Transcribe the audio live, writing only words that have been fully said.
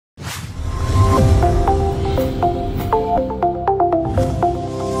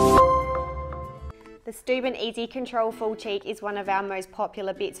Stubben E Z Control Full Cheek is one of our most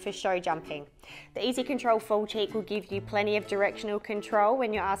popular bits for show jumping. The E Z Control Full Cheek will give you plenty of directional control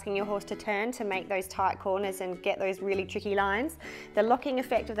when you're asking your horse to turn to make those tight corners and get those really tricky lines. The locking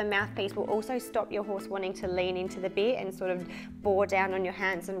effect of the mouthpiece will also stop your horse wanting to lean into the bit and sort of bore down on your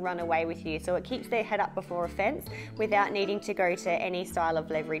hands and run away with you. So it keeps their head up before a fence without needing to go to any style of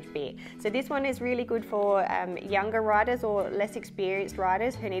leverage bit. So this one is really good for younger riders or less experienced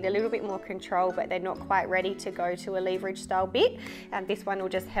riders who need a little bit more control but they're not quite ready to go to a leverage style bit. This one will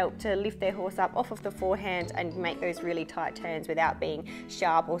just help to lift their horse up off of the forehand and make those really tight turns without being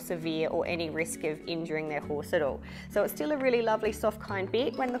sharp or severe or any risk of injuring their horse at all. So it's still a really lovely soft kind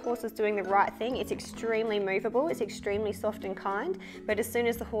bit. When the horse is doing the right thing, it's extremely movable, it's extremely soft and kind, but as soon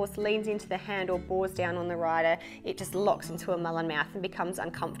as the horse leans into the hand or bores down on the rider, it just locks into a mullen mouth and becomes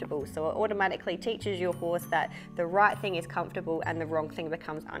uncomfortable. So it automatically teaches your horse that the right thing is comfortable and the wrong thing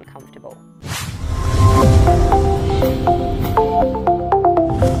becomes uncomfortable.